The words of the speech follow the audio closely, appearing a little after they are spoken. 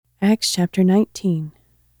Acts chapter 19.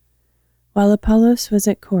 While Apollos was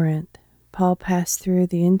at Corinth, Paul passed through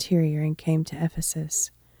the interior and came to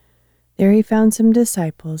Ephesus. There he found some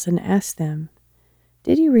disciples and asked them,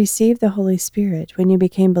 "Did you receive the Holy Spirit when you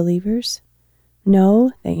became believers?"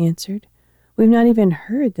 "No," they answered. "We've not even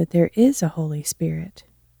heard that there is a Holy Spirit."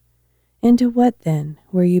 "Into what, then,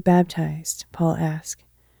 were you baptized?" Paul asked.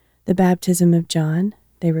 "The baptism of John,"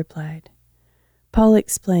 they replied. Paul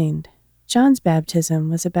explained, John's baptism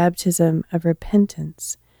was a baptism of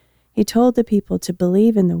repentance. He told the people to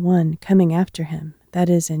believe in the one coming after him, that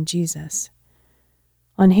is, in Jesus.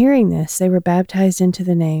 On hearing this, they were baptized into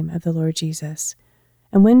the name of the Lord Jesus.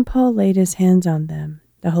 And when Paul laid his hands on them,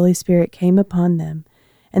 the Holy Spirit came upon them,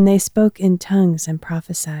 and they spoke in tongues and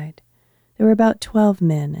prophesied. There were about 12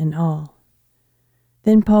 men in all.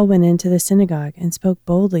 Then Paul went into the synagogue and spoke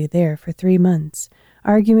boldly there for 3 months,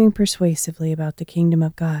 arguing persuasively about the kingdom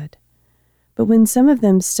of God. But when some of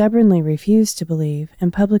them stubbornly refused to believe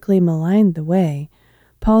and publicly maligned the way,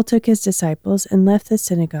 Paul took his disciples and left the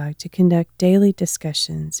synagogue to conduct daily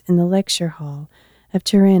discussions in the lecture hall of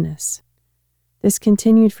Tyrannus. This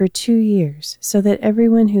continued for 2 years, so that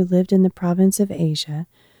everyone who lived in the province of Asia,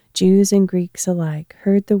 Jews and Greeks alike,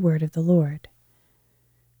 heard the word of the Lord.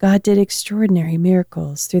 God did extraordinary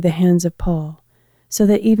miracles through the hands of Paul, so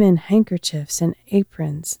that even handkerchiefs and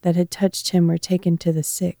aprons that had touched him were taken to the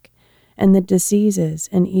sick, and the diseases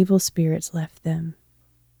and evil spirits left them.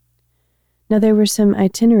 Now there were some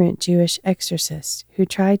itinerant Jewish exorcists who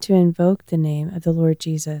tried to invoke the name of the Lord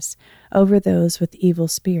Jesus over those with evil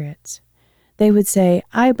spirits. They would say,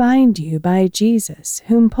 "I bind you by Jesus,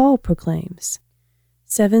 whom Paul proclaims."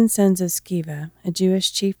 7 sons of Sceva, a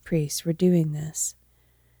Jewish chief priest, were doing this.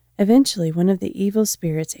 Eventually one of the evil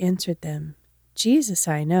spirits answered them, "Jesus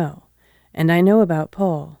I know, and I know about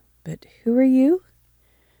Paul, but who are you?"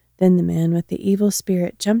 Then the man with the evil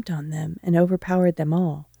spirit jumped on them and overpowered them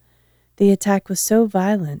all. The attack was so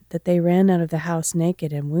violent that they ran out of the house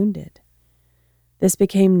naked and wounded. This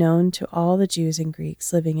became known to all the Jews and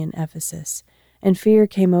Greeks living in Ephesus, and fear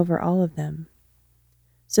came over all of them.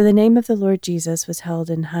 So the name of the Lord Jesus was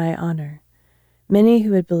held in high honor. Many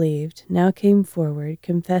who had believed now came forward,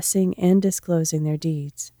 confessing and disclosing their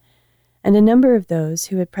deeds. And a number of those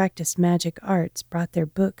who had practiced magic arts brought their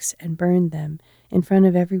books and burned them in front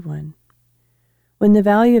of everyone. When the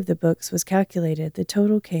value of the books was calculated, the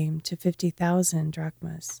total came to 50,000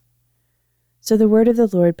 drachmas. So the word of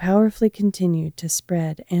the Lord powerfully continued to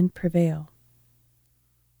spread and prevail.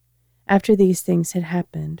 After these things had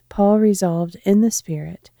happened, Paul resolved in the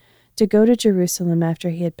Spirit to go to Jerusalem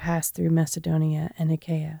after he had passed through Macedonia and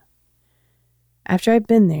Achaia. "After I've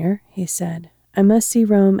been there," he said, "I must see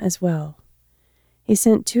Rome as well." He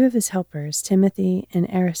sent 2 of his helpers, Timothy and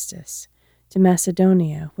Erastus, to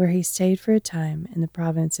Macedonia, where he stayed for a time in the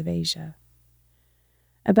province of Asia.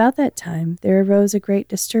 About that time there arose a great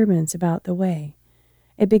disturbance about the way.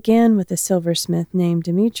 It began with a silversmith named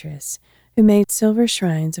Demetrius, who made silver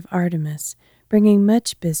shrines of Artemis, bringing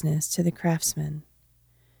much business to the craftsmen.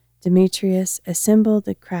 Demetrius assembled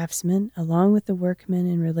the craftsmen along with the workmen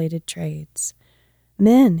in related trades.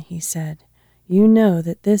 "Men," he said, "you know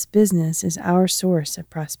that this business is our source of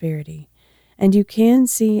prosperity, and you can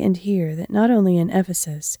see and hear that not only in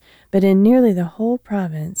Ephesus, but in nearly the whole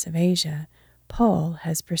province of Asia, Paul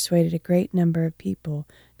has persuaded a great number of people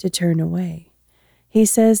to turn away. He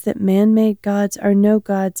says that man-made gods are no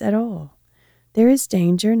gods at all. There is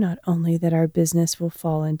danger not only that our business will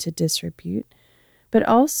fall into disrepute, but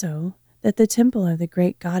also that the temple of the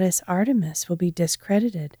great goddess Artemis will be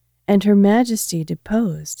discredited and her majesty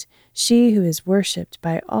deposed, she who is worshipped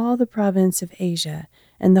by all the province of Asia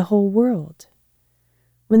and the whole world."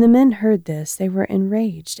 When the men heard this, they were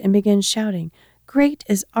enraged and began shouting, "Great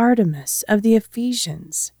is Artemis of the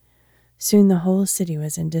Ephesians!" Soon the whole city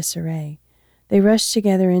was in disarray. They rushed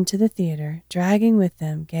together into the theater, dragging with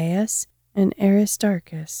them Gaius and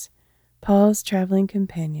Aristarchus, Paul's traveling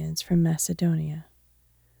companions from Macedonia.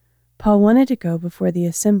 Paul wanted to go before the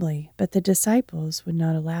assembly, but the disciples would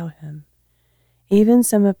not allow him. Even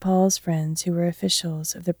some of Paul's friends who were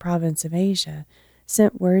officials of the province of Asia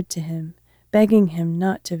sent word to him, begging him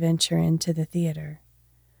not to venture into the theater.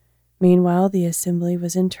 Meanwhile, the assembly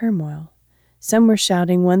was in turmoil. Some were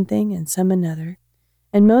shouting one thing and some another,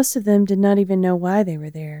 and most of them did not even know why they were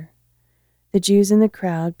there. The Jews in the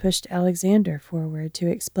crowd pushed Alexander forward to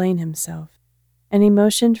explain himself, and he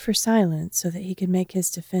motioned for silence so that he could make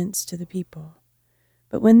his defense to the people.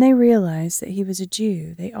 But when they realized that he was a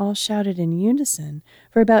Jew, they all shouted in unison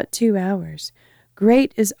for about 2 hours,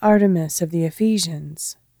 "Great is Artemis of the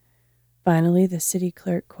Ephesians!" Finally, the city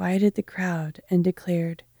clerk quieted the crowd and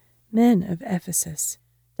declared, "Men of Ephesus,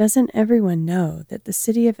 Doesn't everyone know that the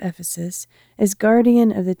city of Ephesus is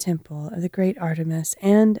guardian of the temple of the great Artemis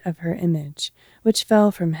and of her image, which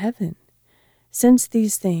fell from heaven? Since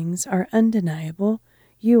these things are undeniable,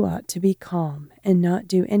 you ought to be calm and not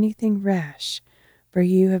do anything rash, for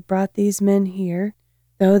you have brought these men here,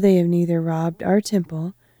 though they have neither robbed our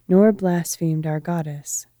temple nor blasphemed our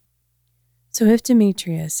goddess. So if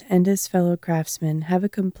Demetrius and his fellow craftsmen have a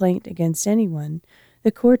complaint against anyone,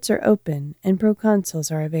 the courts are open and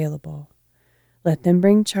proconsuls are available. Let them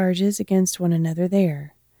bring charges against one another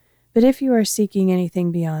there. But if you are seeking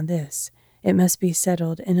anything beyond this, it must be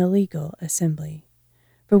settled in a legal assembly.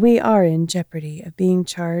 For we are in jeopardy of being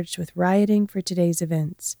charged with rioting for today's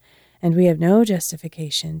events, and we have no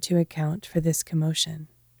justification to account for this commotion.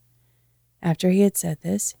 After he had said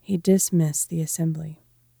this, he dismissed the assembly.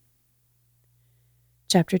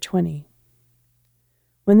 Chapter 20.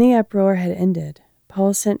 When the uproar had ended,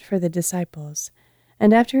 Paul sent for the disciples,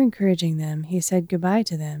 and after encouraging them, he said goodbye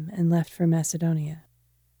to them and left for Macedonia.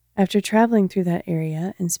 After traveling through that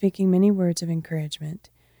area and speaking many words of encouragement,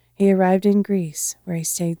 he arrived in Greece, where he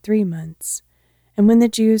stayed 3 months. And when the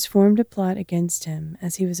Jews formed a plot against him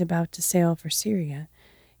as he was about to sail for Syria,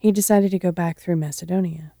 he decided to go back through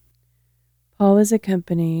Macedonia. Paul was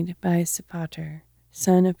accompanied by Sopater,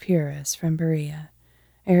 son of Pyrrhus from Berea,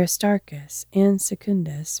 Aristarchus and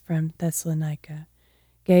Secundus from Thessalonica,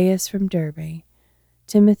 Gaius from Derbe,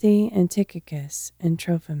 Timothy and Tychicus and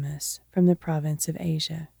Trophimus from the province of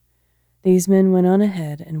Asia. These men went on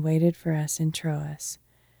ahead and waited for us in Troas.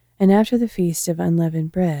 And after the feast of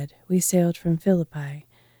unleavened bread, we sailed from Philippi,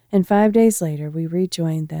 and 5 days later we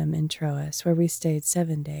rejoined them in Troas, where we stayed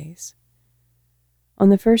 7 days. On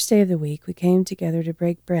the first day of the week we came together to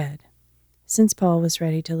break bread. Since Paul was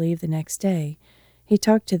ready to leave the next day, he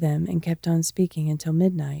talked to them and kept on speaking until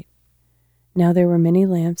midnight. Now there were many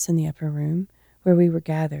lamps in the upper room where we were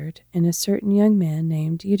gathered, and a certain young man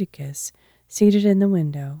named Eutychus, seated in the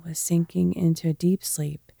window, was sinking into a deep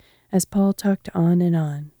sleep as Paul talked on and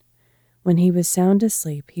on. When he was sound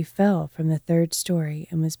asleep, he fell from the 3rd story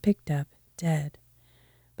and was picked up dead.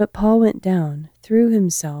 But Paul went down, threw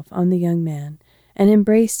himself on the young man, and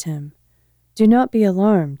embraced him. "Do not be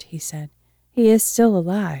alarmed," he said. "He is still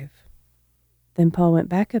alive." Then Paul went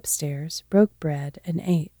back upstairs, broke bread, and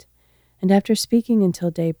ate. And after speaking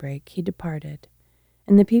until daybreak, he departed.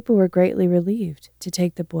 And the people were greatly relieved to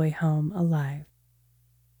take the boy home alive.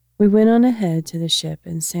 We went on ahead to the ship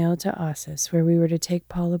and sailed to Assos, where we were to take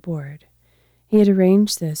Paul aboard. He had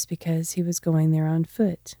arranged this because he was going there on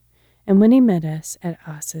foot. And when he met us at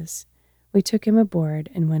Assos, we took him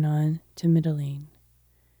aboard and went on to Mytilene.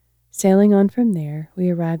 Sailing on from there,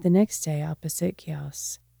 we arrived the next day opposite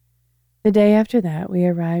Chios. The day after that, we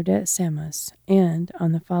arrived at Samos, and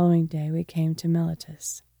on the following day we came to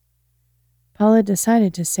Miletus. Paul had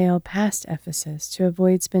decided to sail past Ephesus to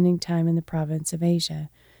avoid spending time in the province of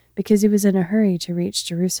Asia, because he was in a hurry to reach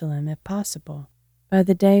Jerusalem, if possible, by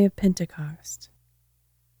the day of Pentecost.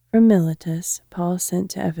 From Miletus, Paul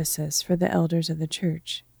sent to Ephesus for the elders of the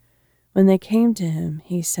church. When they came to him,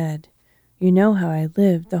 he said, "You know how I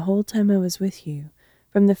lived the whole time I was with you,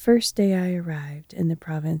 from the first day I arrived in the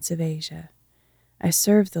province of Asia. I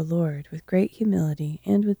served the Lord with great humility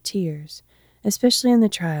and with tears, especially in the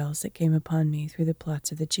trials that came upon me through the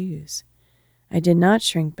plots of the Jews. I did not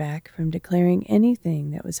shrink back from declaring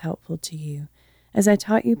anything that was helpful to you, as I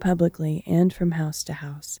taught you publicly and from house to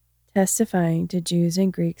house, testifying to Jews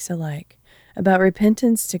and Greeks alike about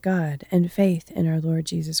repentance to God and faith in our Lord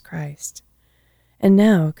Jesus Christ. And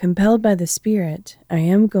now, compelled by the Spirit, I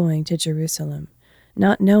am going to Jerusalem,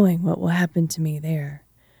 not knowing what will happen to me there.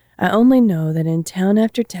 I only know that in town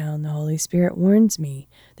after town the Holy Spirit warns me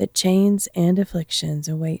that chains and afflictions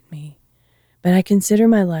await me. But I consider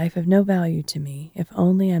my life of no value to me if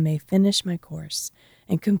only I may finish my course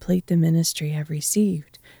and complete the ministry I've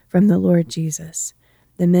received from the Lord Jesus,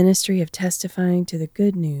 the ministry of testifying to the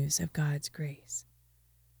good news of God's grace.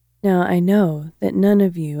 Now I know that none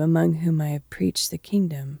of you among whom I have preached the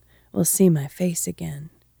kingdom will see my face again.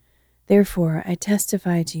 Therefore I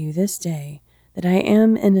testify to you this day that I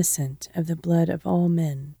am innocent of the blood of all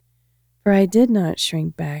men, for I did not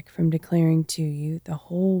shrink back from declaring to you the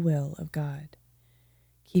whole will of God.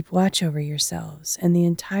 Keep watch over yourselves and the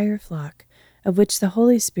entire flock of which the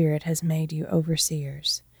Holy Spirit has made you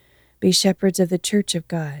overseers. Be shepherds of the church of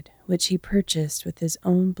God, which he purchased with his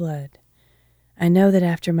own blood. I know that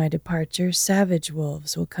after my departure, savage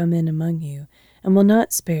wolves will come in among you and will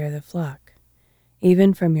not spare the flock.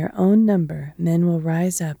 Even from your own number, men will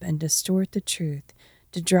rise up and distort the truth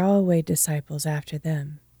to draw away disciples after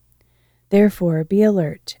them. Therefore, be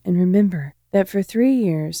alert and remember that for 3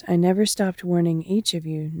 years I never stopped warning each of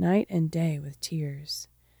you night and day with tears.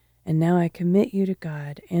 And now I commit you to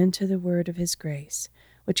God and to the word of his grace,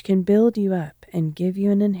 which can build you up and give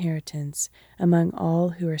you an inheritance among all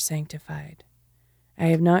who are sanctified. I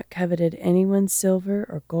have not coveted anyone's silver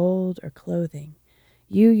or gold or clothing.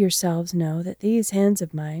 You yourselves know that these hands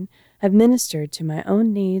of mine have ministered to my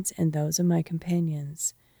own needs and those of my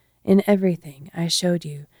companions. In everything I showed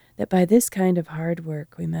you that by this kind of hard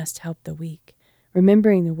work we must help the weak,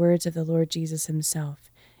 remembering the words of the Lord Jesus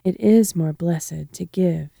himself, "It is more blessed to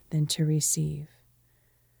give than to receive."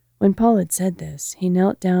 When Paul had said this, he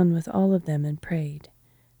knelt down with all of them and prayed.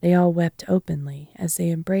 They all wept openly as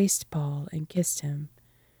they embraced Paul and kissed him.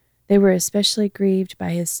 They were especially grieved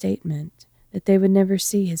by his statement that they would never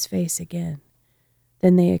see his face again.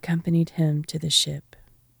 Then they accompanied him to the ship.